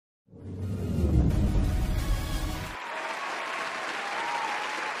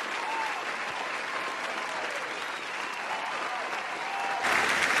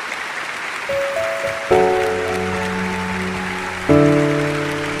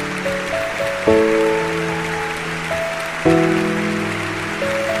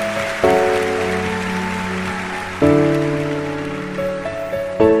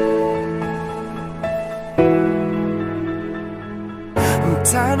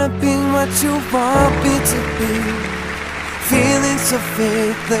wanna be what you want me to be. Feeling so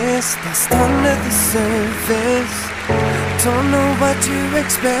faithless, lost under the surface. Don't know what you're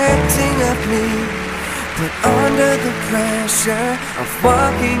expecting of me, but under the pressure of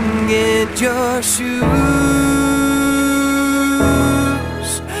walking in your shoes.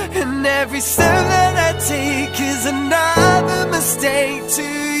 And every step that I take is another mistake to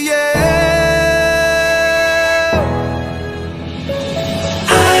you.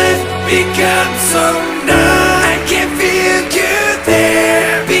 I've become so numb, I can feel you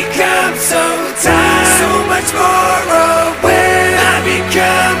there. Become so tired, so much more aware. I'm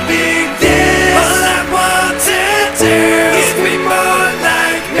becoming this. All I want to do is be more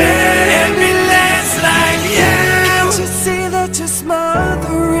like me and be less like you. Can't you see that you're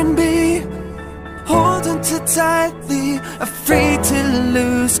smothering me, holding too tightly, afraid to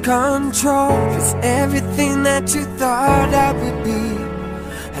lose control? 'Cause everything that you thought I would be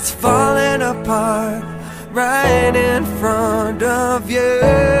has fallen apart right in front of you.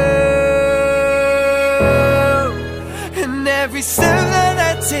 And every step that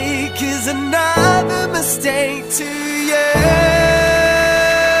I take is another mistake to you.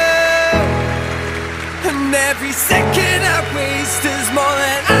 And every second I waste is